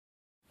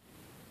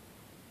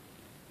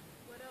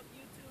up,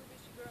 YouTube?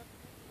 It's your girl,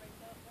 Right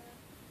Butler.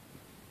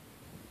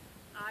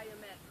 I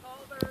am at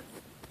Culver's,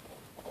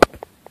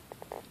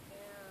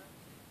 and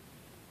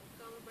I'm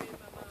celebrating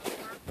my mom's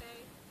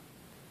birthday.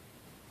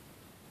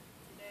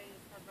 Today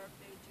is her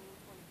birthday, June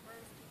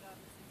 21st,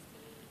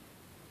 2016.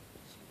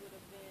 She would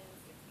have been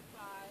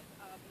 65.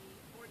 I'll be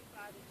 45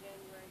 in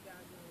January,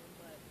 God willing,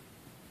 but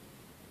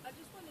I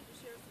just wanted to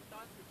share some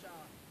thoughts with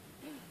y'all.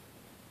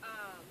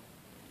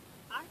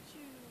 I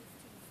choose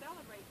to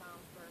celebrate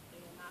mom's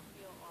birthday and not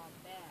feel all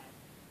bad.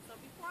 So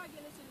before I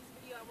get into this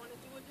video, I want to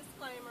do a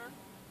disclaimer.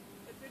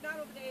 If you're not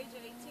over the age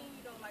of 18,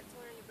 you don't like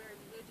swearing, you're very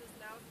religious,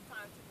 now is the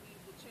time to leave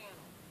the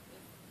channel.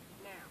 It's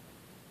now.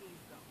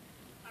 Please go.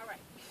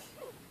 Alright.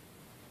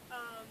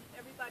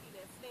 Everybody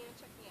that's staying,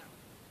 check me out.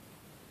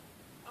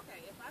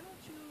 Okay, if I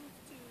don't choose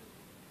to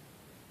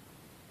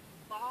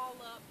ball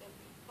up and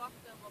be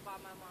fucked up about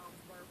my mom's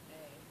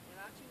birthday,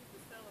 and I choose to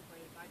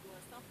celebrate by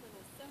doing something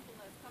as simple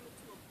as coming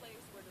to a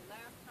place where the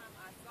last time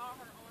I saw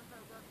her on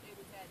her birthday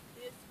was at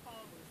this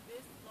Culver's,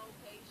 this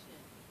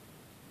location,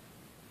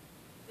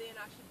 then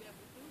I should be able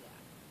to do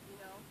that, you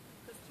know?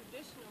 Because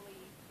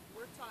traditionally,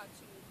 we're taught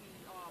to be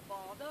all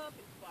balled up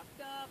and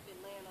fucked up and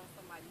land on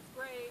somebody's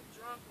grave,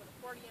 drunk with a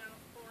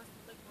 40-ounce force,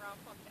 liquor out,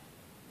 fuck that.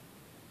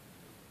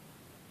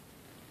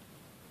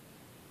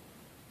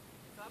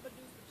 So I'm gonna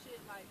do some shit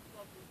like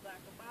go through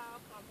Black and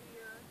Mild, come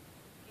here,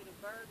 get a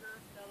burger,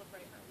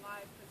 celebrate her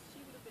life, because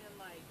she would have been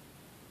like,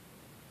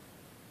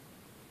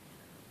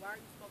 why are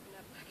you smoking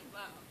that Black and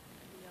Mild?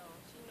 You know,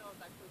 she knows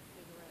I quit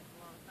cigarettes a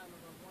long time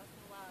ago. Once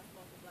in a while I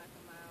smoke a Black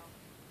and Mild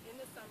in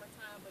the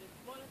summertime, but if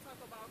you want to talk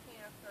about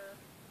cancer,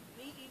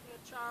 me eating a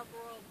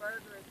charbroiled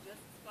burger is just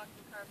as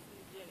fucking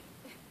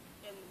carcinogenic.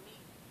 And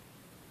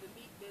the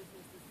meat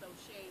business is so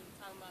shady,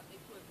 talking about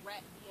they put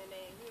rat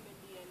DNA and human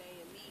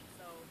DNA in meat,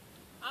 so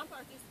I'm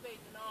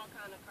participating in all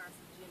kind of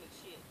carcinogenic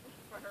shit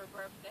for her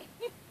birthday.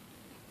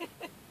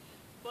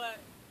 But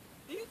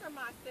these are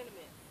my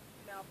sentiments.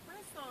 Now,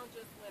 Prince's song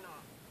just went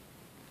off.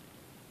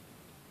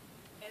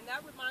 And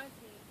that reminds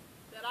me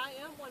that I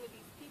am one of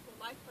these people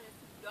like Prince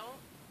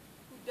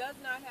who does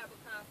not have a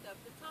concept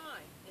of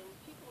time. And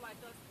people like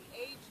us, we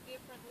age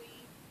differently.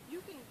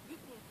 You can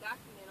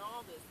document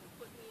all this and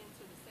put me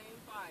into the same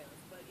files,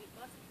 but it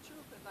must be true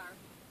because our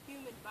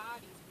human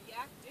bodies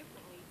react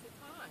differently to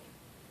time,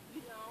 you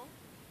know,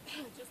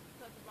 just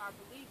because of our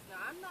beliefs.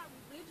 Now, I'm not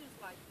religious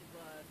like he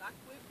was. I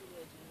quit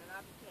religion and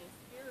I became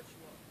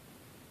spiritual.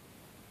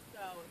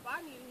 So if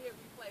I need a hip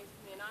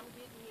replacement, I'm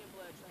getting me a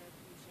blood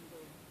transfusion,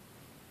 boo.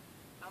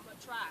 I'm going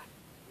to try,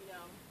 you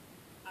know.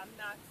 I'm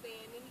not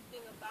saying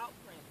anything about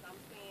Prince. I'm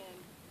saying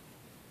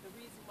the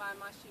reason why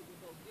my shit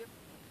would go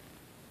differently.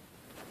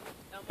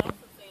 I'm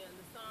also saying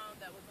the song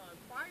that was on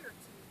prior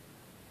to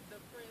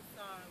the Prince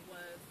song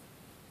was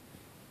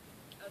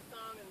a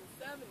song in the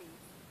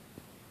 70s.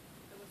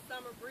 It was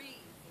Summer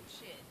Breeze and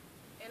shit.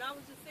 And I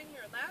was just sitting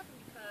here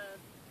laughing because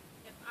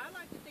if I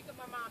like to think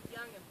of my mom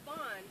young and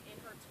fun in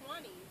her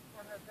 20s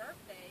for her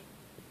birthday,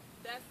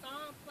 that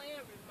song playing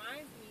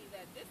reminds me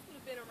that this would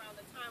have been around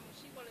the time when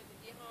she wanted to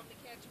get home to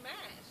catch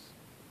MASH.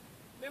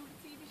 Remember the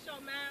TV show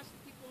MASH?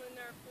 People in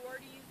their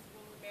 40s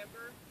will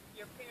remember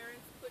your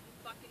parents putting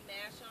fucking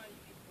MASH on.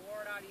 You get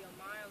bored out of your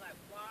mind, like,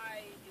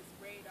 why is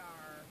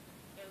Radar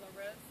and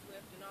Loretta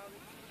Swift and all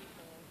these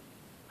people?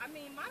 I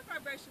mean, my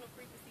vibrational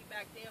frequency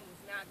back then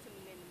was not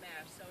tuning into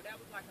MASH, so that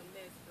was like a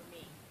miss for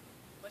me.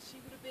 But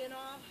she would have been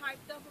all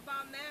hyped up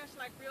about MASH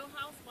like Real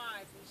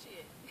Housewives and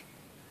shit.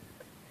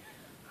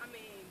 I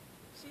mean,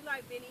 she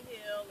liked Benny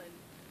Hill and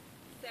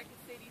Second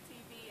City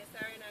TV and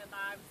Saturday Night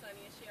Live and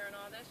Sonny and Cher and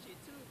all that shit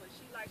too, but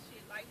she liked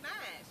shit like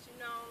MASH, you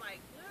know,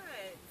 like,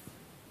 what?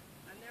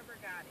 I never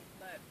got it,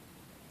 but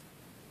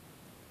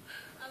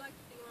I like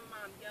to think of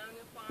my mom young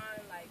and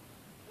fun, like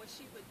when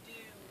she would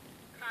do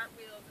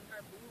cartwheels and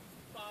her boobs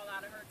would fall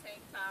out of her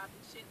tank top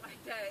and shit like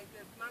that,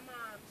 because my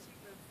mom,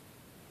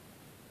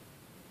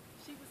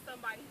 she was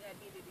somebody that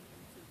needed a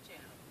YouTube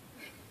channel.